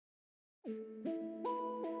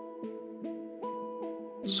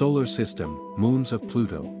Solar System, moons of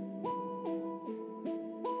Pluto.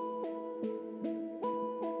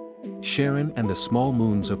 Charon and the small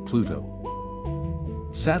moons of Pluto.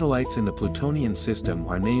 Satellites in the Plutonian system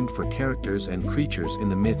are named for characters and creatures in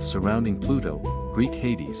the myths surrounding Pluto, Greek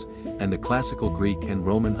Hades, and the classical Greek and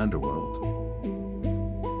Roman underworld.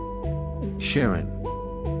 Charon,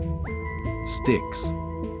 Styx,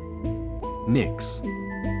 Nyx,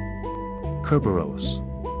 Kerberos,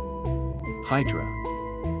 Hydra.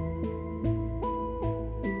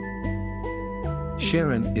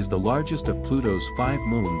 Charon is the largest of Pluto's 5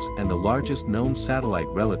 moons and the largest known satellite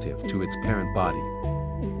relative to its parent body.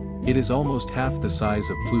 It is almost half the size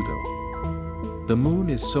of Pluto. The moon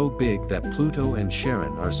is so big that Pluto and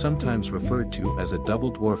Charon are sometimes referred to as a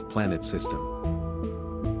double dwarf planet system.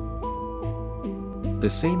 The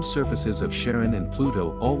same surfaces of Charon and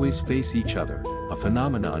Pluto always face each other, a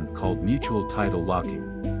phenomenon called mutual tidal locking.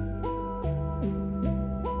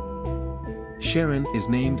 Charon is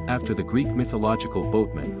named after the Greek mythological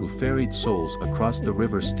boatman who ferried souls across the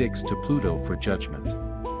river Styx to Pluto for judgment.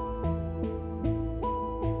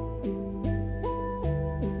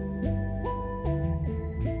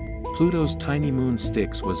 Pluto's tiny moon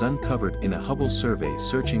Styx was uncovered in a Hubble survey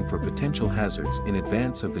searching for potential hazards in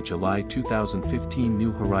advance of the July 2015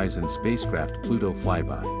 New Horizons spacecraft Pluto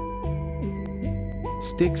flyby.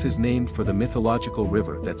 Styx is named for the mythological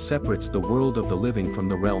river that separates the world of the living from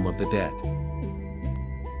the realm of the dead.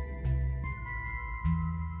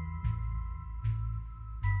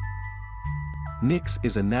 Nyx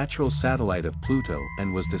is a natural satellite of Pluto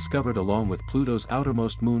and was discovered along with Pluto's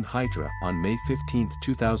outermost moon Hydra on May 15,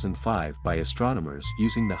 2005 by astronomers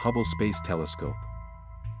using the Hubble Space Telescope.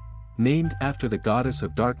 Named after the goddess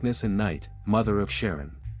of darkness and night, mother of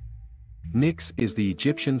Charon. Nyx is the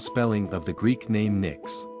Egyptian spelling of the Greek name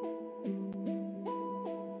Nyx.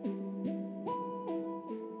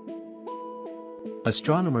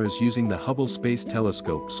 Astronomers using the Hubble Space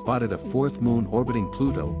Telescope spotted a 4th moon orbiting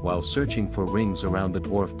Pluto while searching for rings around the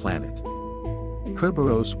dwarf planet.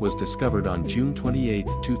 Kerberos was discovered on June 28,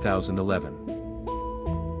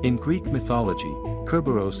 2011. In Greek mythology,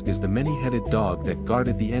 Kerberos is the many-headed dog that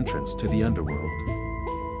guarded the entrance to the underworld.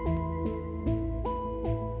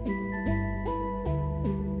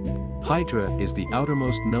 Hydra is the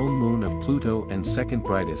outermost known moon of Pluto and second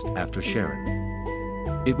brightest after Charon.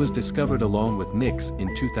 It was discovered along with Nyx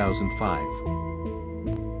in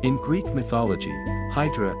 2005. In Greek mythology,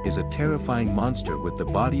 Hydra is a terrifying monster with the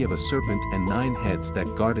body of a serpent and 9 heads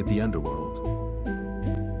that guarded the underworld.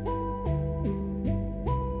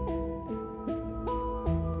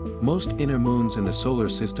 Most inner moons in the solar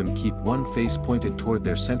system keep one face pointed toward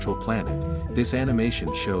their central planet. This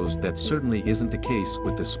animation shows that certainly isn't the case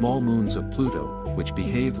with the small moons of Pluto, which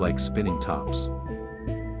behave like spinning tops.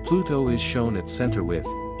 Pluto is shown at center with,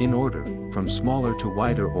 in order, from smaller to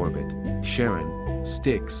wider orbit, Charon,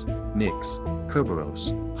 Styx, Nyx,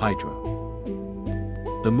 Kerberos, Hydra.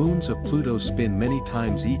 The moons of Pluto spin many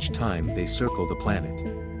times each time they circle the planet.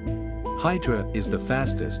 Hydra is the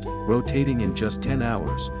fastest, rotating in just 10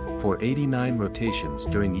 hours, for 89 rotations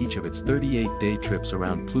during each of its 38-day trips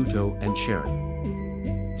around Pluto and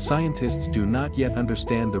Charon. Scientists do not yet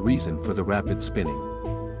understand the reason for the rapid spinning.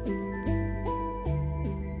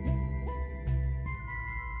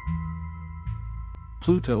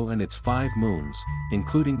 Pluto and its 5 moons,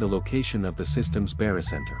 including the location of the system's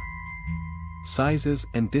barycenter. Sizes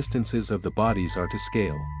and distances of the bodies are to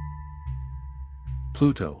scale.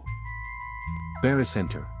 Pluto,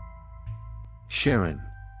 barycenter, Charon,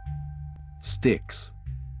 Styx,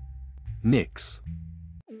 Nyx,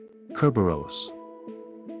 Kerberos,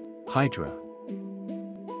 Hydra.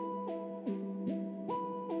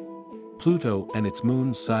 Pluto and its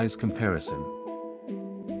moons size comparison.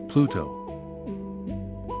 Pluto,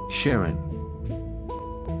 Charon,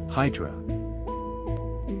 Hydra,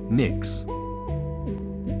 Nyx,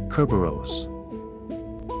 Kerberos,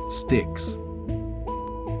 Styx,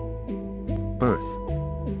 Earth,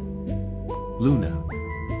 Luna,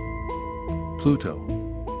 Pluto,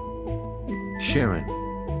 Charon.